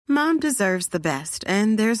Mom deserves the best,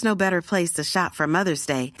 and there's no better place to shop for Mother's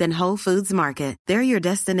Day than Whole Foods Market. They're your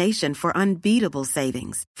destination for unbeatable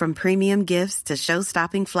savings, from premium gifts to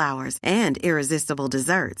show-stopping flowers and irresistible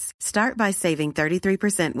desserts. Start by saving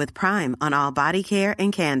 33% with Prime on all body care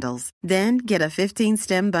and candles. Then get a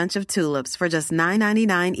 15-stem bunch of tulips for just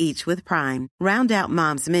 $9.99 each with Prime. Round out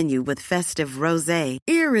Mom's menu with festive rosé,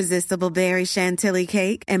 irresistible berry chantilly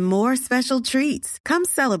cake, and more special treats. Come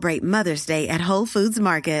celebrate Mother's Day at Whole Foods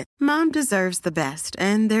Market. Mom deserves the best,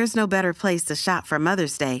 and there's no better place to shop for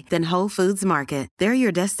Mother's Day than Whole Foods Market. They're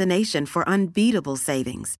your destination for unbeatable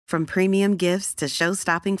savings, from premium gifts to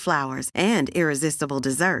show-stopping flowers and irresistible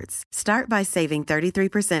desserts. Start by saving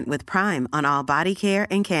 33% with Prime on all body care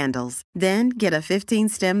and candles. Then get a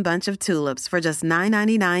 15-stem bunch of tulips for just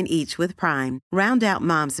 $9.99 each with Prime. Round out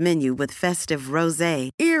Mom's menu with festive rosé,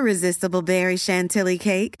 irresistible berry chantilly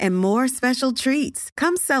cake, and more special treats.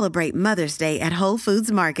 Come celebrate Mother's Day at Whole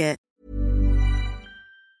Foods Market. Down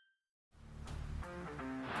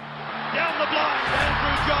the blind,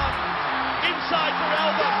 Andrew John. Inside for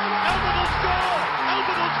Albert. Albert will score.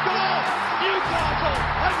 Albert will score. Newcastle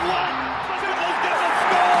have won. Biddle's going to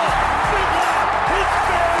score. Biddle. It's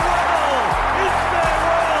farewell. It's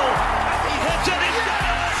farewell. He hits it. He's got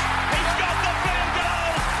it. He's got the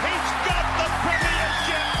Bengals. He's got the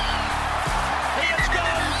Premiership. He has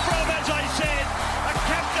gone from, as I said, a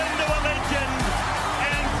captain to a legend.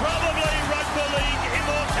 Probably rugby league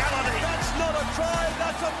immortality. That's not a try,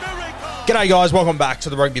 that's a miracle. G'day guys, welcome back to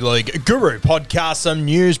the Rugby League Guru podcast. Some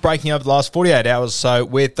news breaking over the last 48 hours or so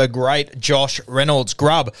with the great Josh Reynolds.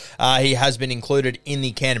 Grub, he has been included in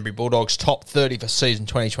the Canterbury Bulldogs top 30 for season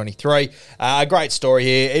 2023. A great story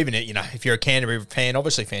here, even if you're a Canterbury fan,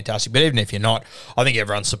 obviously fantastic, but even if you're not, I think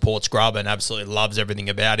everyone supports Grub and absolutely loves everything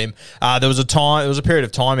about him. There was a period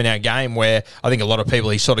of time in our game where I think a lot of people,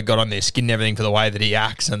 he sort of got on their skin and everything for the way that he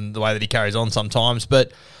acts and the way that he carries on sometimes,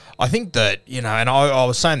 but I think that, and I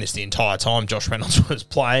was saying this the entire time Josh Reynolds was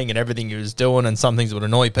playing and everything he was doing, and some things would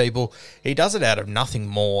annoy people. He does it out of nothing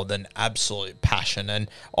more than absolute passion, and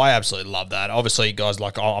I absolutely love that. Obviously, guys,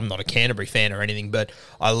 I'm not a Canterbury fan or anything, but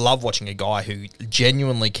I love watching a guy who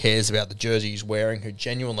genuinely cares about the jersey he's wearing, who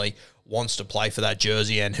genuinely wants to play for that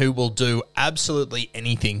jersey, and who will do absolutely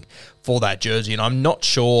anything for that jersey. And I'm not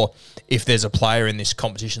sure if there's a player in this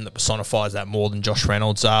competition that personifies that more than Josh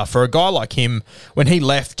Reynolds. For a guy like him, when he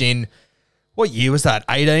left in, what year was that,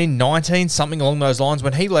 18, 19, something along those lines,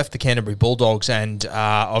 when he left the Canterbury Bulldogs and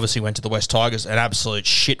obviously went to the West Tigers, an absolute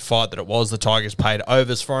shit fight that it was. The Tigers paid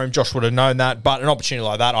overs for him. Josh would have known that, but an opportunity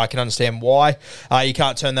like that, I can understand why. You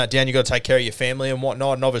can't turn that down. You've got to take care of your family and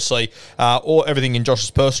whatnot, and obviously everything in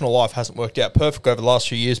Josh's personal life hasn't worked out perfect over the last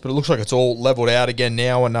few years, but it looks like it's all levelled out again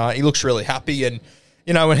now, and he looks really happy. And,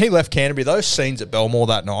 when he left Canterbury, those scenes at Belmore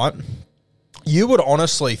that night, you would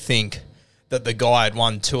honestly think that the guy had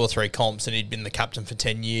won 2 or 3 comps and he'd been the captain for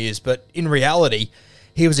 10 years. But in reality,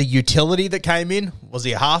 he was a utility that came in. Was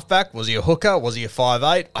he a halfback? Was he a hooker? Was he a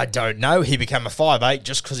 5'8"? I don't know. He became a 5'8"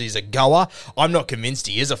 just because he's a goer. I'm not convinced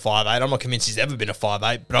he is a 5'8". I'm not convinced he's ever been a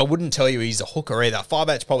 5'8", but I wouldn't tell you he's a hooker either.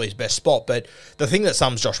 5'8's probably his best spot, but the thing that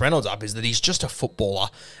sums Josh Reynolds up is that he's just a footballer,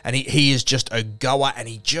 and he is just a goer, and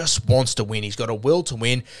he just wants to win. He's got a will to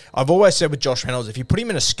win. I've always said with Josh Reynolds, if you put him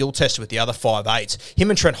in a skill tester with the other 5'8s, him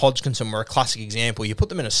and Trent Hodgkinson were a classic example. You put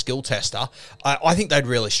them in a skill tester, I think they'd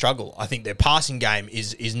really struggle. I think their passing game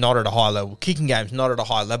is not at a high level. Kicking game's not at a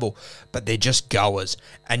high level, but they're just goers.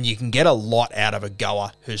 And you can get a lot out of a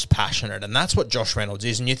goer who's passionate. And that's what Josh Reynolds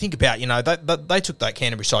is. And you think about, they took that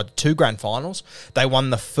Canterbury side to 2 grand finals. They won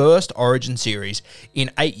the first Origin series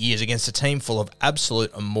in 8 years against a team full of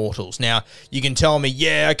absolute immortals. Now, you can tell me,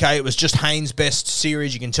 it was just Haynes' best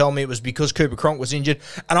series. You can tell me it was because Cooper Cronk was injured.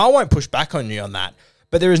 And I won't push back on you on that.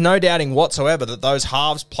 But there is no doubting whatsoever that those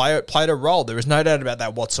halves played a role. There is no doubt about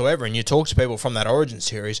that whatsoever. And you talk to people from that Origin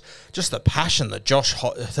series, just the passion that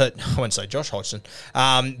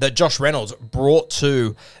that Josh Reynolds brought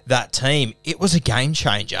to that team, it was a game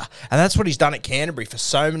changer. And that's what he's done at Canterbury for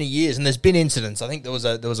so many years. And there's been incidents. I think there was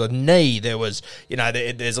a knee. There was,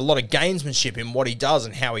 there's a lot of gamesmanship in what he does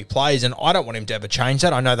and how he plays. And I don't want him to ever change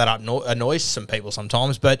that. I know that annoys some people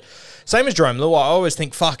sometimes. But same as Jarome Luai, I always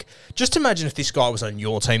think, just imagine if this guy was on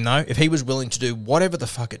your team, though, if he was willing to do whatever the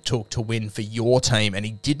fuck it took to win for your team, and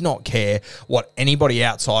he did not care what anybody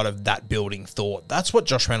outside of that building thought. That's what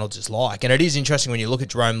Josh Reynolds is like. And it is interesting when you look at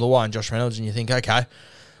Jarome Luai and Josh Reynolds and you think, okay,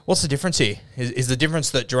 what's the difference here? Is the difference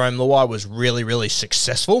that Jarome Luai was really, really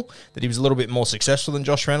successful, that he was a little bit more successful than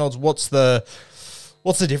Josh Reynolds? What's the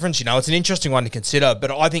difference? It's an interesting one to consider, but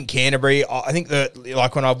I think Canterbury, I think that,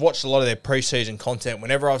 when I've watched a lot of their preseason content,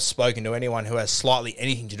 whenever I've spoken to anyone who has slightly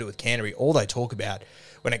anything to do with Canterbury, all they talk about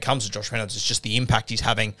when it comes to Josh Reynolds, it's just the impact he's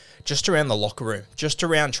having just around the locker room, just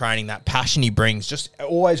around training, that passion he brings, just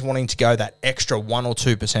always wanting to go that extra 1 or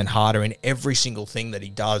 2% harder in every single thing that he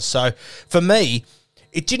does. So for me,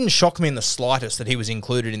 it didn't shock me in the slightest that he was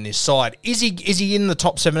included in this side. Is he in the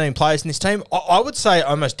top 17 players in this team? I would say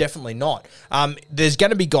almost definitely not. There's going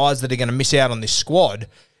to be guys that are going to miss out on this squad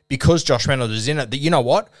because Josh Reynolds is in it. That, you know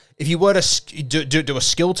what? If you were to do a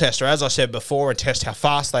skill test, or as I said before, and test how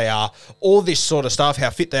fast they are, all this sort of stuff, how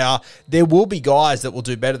fit they are, there will be guys that will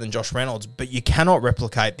do better than Josh Reynolds, but you cannot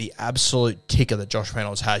replicate the absolute ticker that Josh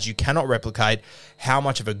Reynolds has. You cannot replicate how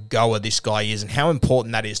much of a goer this guy is and how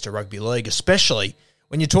important that is to rugby league, especially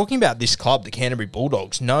when you're talking about this club, the Canterbury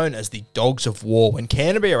Bulldogs, known as the Dogs of War. When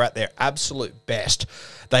Canterbury are at their absolute best,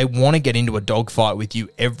 they want to get into a dogfight with you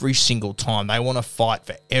every single time. They want to fight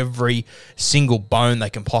for every single bone they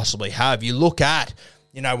can possibly have. You look at,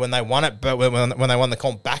 when they won it, but when they won the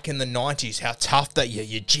comp back in the 90s, how tough that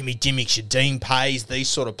your Jimmy Dimmicks, your Dean Pays, these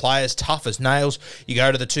sort of players, tough as nails. You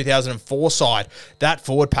go to the 2004 side, that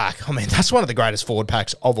forward pack, that's one of the greatest forward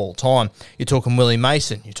packs of all time. You're talking Willie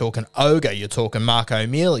Mason, you're talking Ogre, you're talking Mark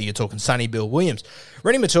O'Mealy, you're talking Sonny Bill Williams.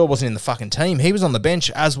 Rennie Matua wasn't in the fucking team. He was on the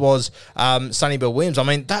bench, as was Sonny Bill Williams.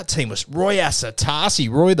 That team was Roy Asatasi,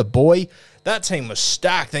 Roy the Boy. That team was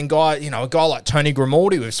stacked. Then a guy like Tony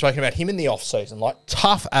Grimaldi, we've spoken about him in the off-season, like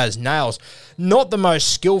tough as nails. Not the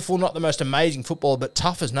most skillful, not the most amazing footballer, but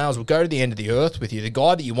tough as nails, will go to the end of the earth with you, the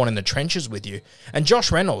guy that you want in the trenches with you. And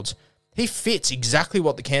Josh Reynolds, he fits exactly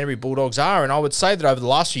what the Canterbury Bulldogs are, and I would say that over the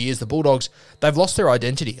last few years, the Bulldogs, they've lost their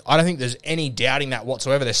identity. I don't think there's any doubting that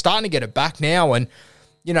whatsoever. They're starting to get it back now, and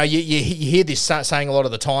you hear this saying a lot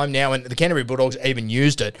of the time now, and the Canterbury Bulldogs even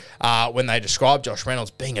used it when they described Josh Reynolds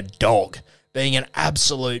being a dog, being an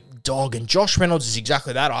absolute dog. And Josh Reynolds is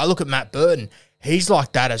exactly that. I look at Matt Burton. He's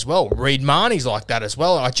like that as well. Reed Marnie's like that as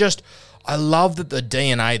well. I love that the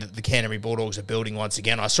DNA that the Canterbury Bulldogs are building once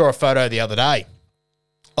again. I saw a photo the other day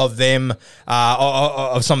of them,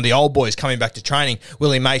 of some of the old boys coming back to training.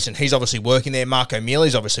 Willie Mason, he's obviously working there. Mark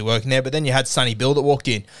O'Mealy's obviously working there. But then you had Sonny Bill that walked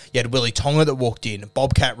in. You had Willie Tonga that walked in.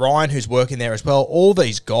 Bobcat Ryan, who's working there as well. All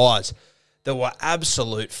these guys that were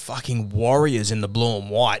absolute fucking warriors in the blue and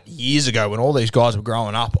white years ago when all these guys were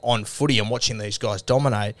growing up on footy and watching these guys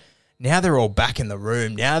dominate. Now they're all back in the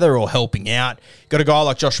room. Now they're all helping out. You've got a guy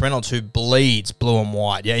like Josh Reynolds who bleeds blue and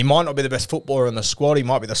white. Yeah, he might not be the best footballer in the squad. He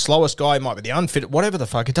might be the slowest guy. He might be the unfit. Whatever the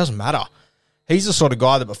fuck, it doesn't matter. He's the sort of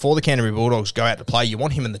guy that before the Canterbury Bulldogs go out to play, you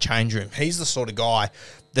want him in the change room. He's the sort of guy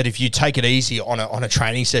that if you take it easy on a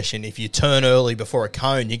training session, if you turn early before a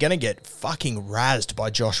cone, you're going to get fucking razzed by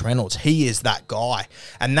Josh Reynolds. He is that guy.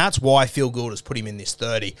 And that's why Phil Gould has put him in this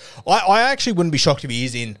 30. I actually wouldn't be shocked if he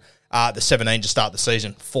is in the 17 to start the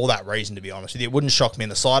season for that reason, to be honest with you. It wouldn't shock me in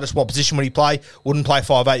the slightest. What position would he play? Wouldn't play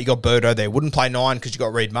 5'8". You got Birdo there. Wouldn't play 9 because you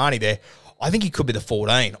got Reed Marnie there. I think he could be the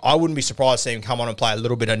 14. I wouldn't be surprised to see him come on and play a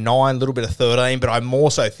little bit of 9, a little bit of 13, but I more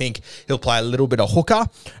so think he'll play a little bit of hooker,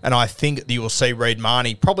 and I think that you will see Reed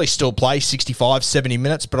Marnie probably still play 65, 70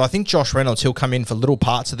 minutes, but I think Josh Reynolds, he'll come in for little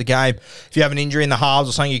parts of the game. If you have an injury in the halves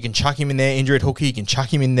or something, you can chuck him in there. Injury at hooker, you can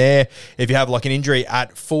chuck him in there. If you have like an injury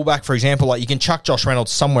at fullback, for example, like you can chuck Josh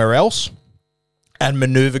Reynolds somewhere else and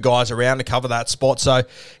manoeuvre guys around to cover that spot. So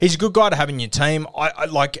he's a good guy to have in your team. I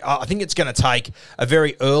think it's going to take a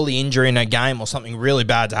very early injury in a game or something really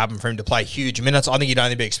bad to happen for him to play huge minutes. I think he'd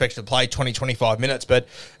only be expected to play 20, 25 minutes. But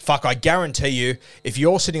fuck, I guarantee you, if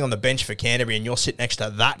you're sitting on the bench for Canterbury and you're sitting next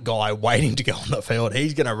to that guy waiting to go on the field,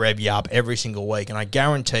 he's going to rev you up every single week. And I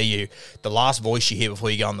guarantee you, the last voice you hear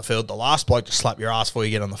before you go on the field, the last bloke to slap your ass before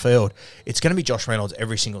you get on the field, it's going to be Josh Reynolds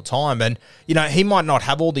every single time. And, he might not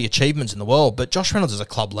have all the achievements in the world, but Josh Reynolds is a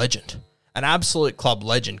club legend, an absolute club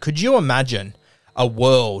legend. Could you imagine a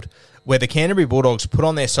world where the Canterbury Bulldogs put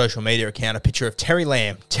on their social media account a picture of Terry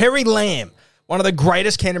Lamb, one of the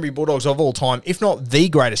greatest Canterbury Bulldogs of all time, if not the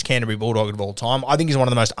greatest Canterbury Bulldog of all time? I think he's one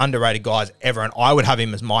of the most underrated guys ever, and I would have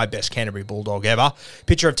him as my best Canterbury Bulldog ever.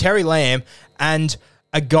 Picture of Terry Lamb and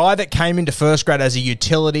a guy that came into first grade as a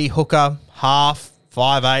utility hooker, half,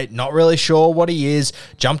 5'8", not really sure what he is,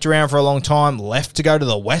 jumped around for a long time, left to go to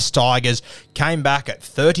the West Tigers, came back at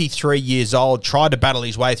 33 years old, tried to battle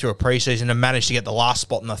his way through a preseason and managed to get the last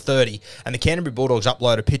spot in the 30. And the Canterbury Bulldogs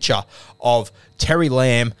upload a picture of Terry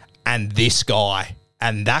Lamb and this guy.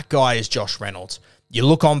 And that guy is Josh Reynolds. You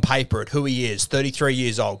look on paper at who he is, 33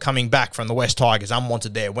 years old, coming back from the West Tigers,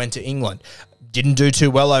 unwanted there, went to England. Didn't do too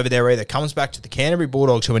well over there either. Comes back to the Canterbury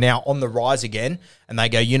Bulldogs, who are now on the rise again, and they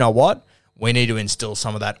go, you know what? we need to instill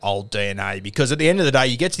some of that old DNA, because at the end of the day,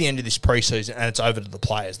 you get to the end of this preseason and it's over to the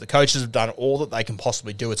players. The coaches have done all that they can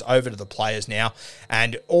possibly do. It's over to the players now,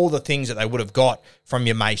 and all the things that they would have got from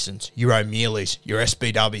your Masons, your O'Mealys, your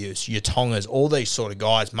SBWs, your Tongas, all these sort of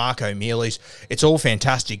guys, Mark O'Mealys, it's all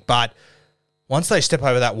fantastic. But once they step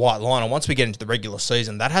over that white line, and once we get into the regular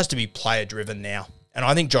season, that has to be player-driven now. And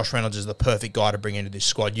I think Josh Reynolds is the perfect guy to bring into this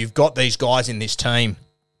squad. You've got these guys in this team.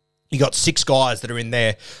 You got 6 guys that are in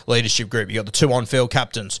their leadership group. You got the 2 on-field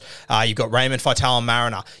captains. You've got Raymond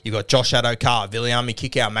Faitala-Mariner. You've got Josh Addo-Carr, Viliami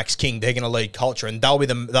Kikau, Max King. They're going to lead culture, and they'll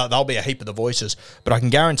be a heap of the voices. But I can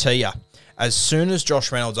guarantee you, as soon as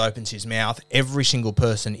Josh Reynolds opens his mouth, every single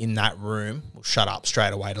person in that room will shut up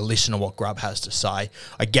straight away to listen to what Grubb has to say.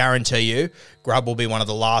 I guarantee you, Grubb will be one of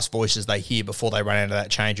the last voices they hear before they run into that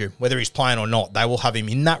change room. Whether he's playing or not, they will have him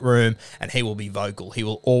in that room and he will be vocal. He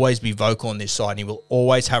will always be vocal on this side, and he will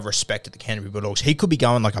always have respect at the Canterbury Bulldogs. He could be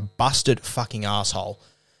going like a busted fucking asshole,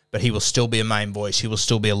 but he will still be a main voice. He will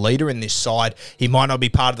still be a leader in this side. He might not be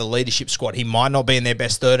part of the leadership squad. He might not be in their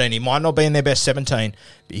best 13. He might not be in their best 17.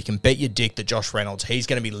 But you can bet your dick that Josh Reynolds, he's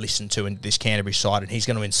going to be listened to in this Canterbury side, and he's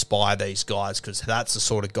going to inspire these guys, because that's the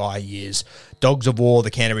sort of guy he is. Dogs of war,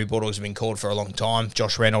 the Canterbury Bulldogs have been called for a long time.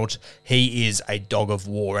 Josh Reynolds, he is a dog of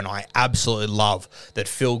war, and I absolutely love that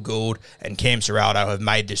Phil Gould and Cam Serraldo have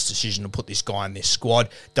made this decision to put this guy in this squad.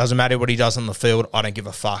 Doesn't matter what he does on the field, I don't give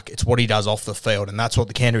a fuck. It's what he does off the field, and that's what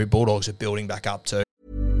the Canterbury Bulldogs are building back up to.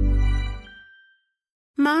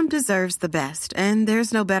 Mom deserves the best, and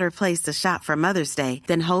there's no better place to shop for Mother's Day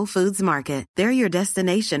than Whole Foods Market. They're your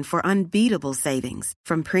destination for unbeatable savings,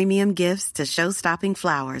 from premium gifts to show-stopping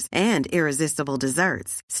flowers and irresistible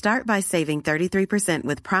desserts. Start by saving 33%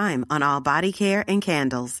 with Prime on all body care and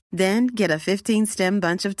candles. Then get a 15-stem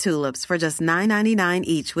bunch of tulips for just $9.99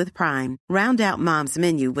 each with Prime. Round out Mom's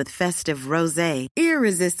menu with festive rosé,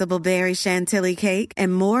 irresistible berry chantilly cake,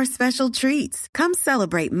 and more special treats. Come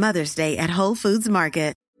celebrate Mother's Day at Whole Foods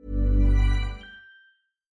Market.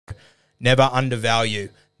 Never undervalue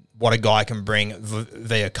what a guy can bring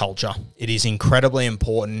via culture. It is incredibly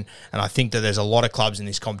important, and I think that there's a lot of clubs in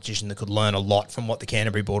this competition that could learn a lot from what the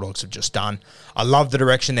Canterbury Bulldogs have just done. I love the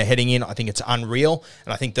direction they're heading in. I think it's unreal,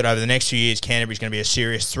 and I think that over the next few years, Canterbury's going to be a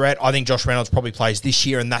serious threat. I think Josh Reynolds probably plays this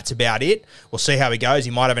year, and that's about it. We'll see how he goes.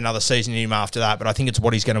 He might have another season in him after that, but I think it's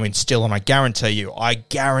what he's going to instill, and I guarantee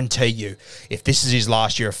you, if this is his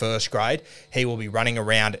last year of first grade, he will be running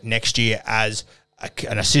around next year as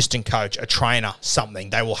an assistant coach, a trainer,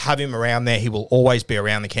 something. They will have him around there. He will always be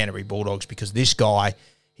around the Canterbury Bulldogs, because this guy,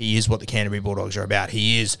 he is what the Canterbury Bulldogs are about.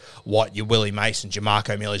 He is what your Willie Masons, your Mark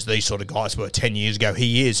O'Mealys, these sort of guys were 10 years ago.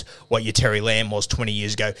 He is what your Terry Lamb was 20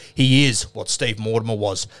 years ago. He is what Steve Mortimer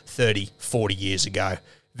was 30, 40 years ago.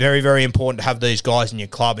 Very, very important to have these guys in your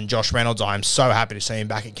club. And Josh Reynolds, I am so happy to see him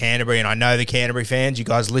back at Canterbury. And I know the Canterbury fans, you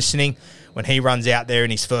guys listening, when he runs out there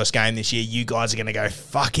in his first game this year, you guys are going to go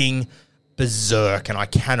fucking berserk, and I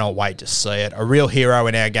cannot wait to see it. A real hero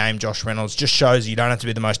in our game, Josh Reynolds. Just shows you don't have to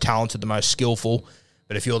be the most talented, the most skillful,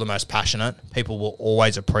 but if you're the most passionate, people will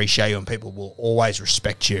always appreciate you and people will always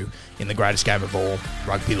respect you in the greatest game of all,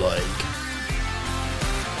 rugby league.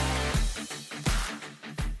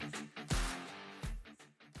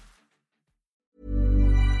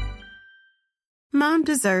 Mom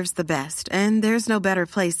deserves the best, and there's no better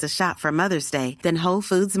place to shop for Mother's Day than Whole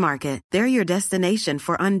Foods Market. They're your destination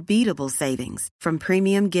for unbeatable savings, from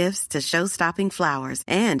premium gifts to show-stopping flowers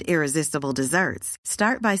and irresistible desserts.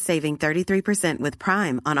 Start by saving 33% with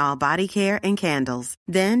Prime on all body care and candles.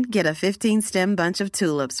 Then get a 15-stem bunch of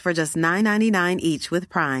tulips for just $9.99 each with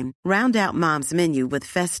Prime. Round out Mom's menu with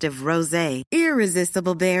festive rosé,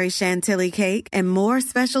 irresistible berry chantilly cake, and more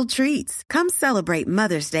special treats. Come celebrate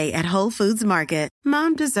Mother's Day at Whole Foods Market.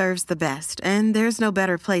 Mom deserves the best, and there's no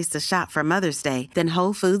better place to shop for Mother's Day than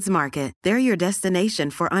Whole Foods Market. They're your destination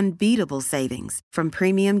for unbeatable savings, from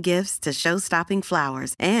premium gifts to show-stopping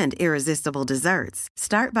flowers and irresistible desserts.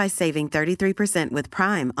 Start by saving 33% with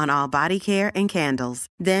Prime on all body care and candles.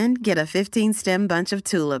 Then get a 15-stem bunch of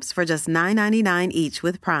tulips for just $9.99 each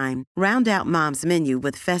with Prime. Round out Mom's menu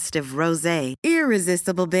with festive rosé,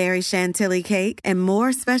 irresistible berry chantilly cake, and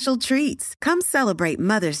more special treats. Come celebrate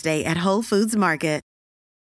Mother's Day at Whole Foods Market.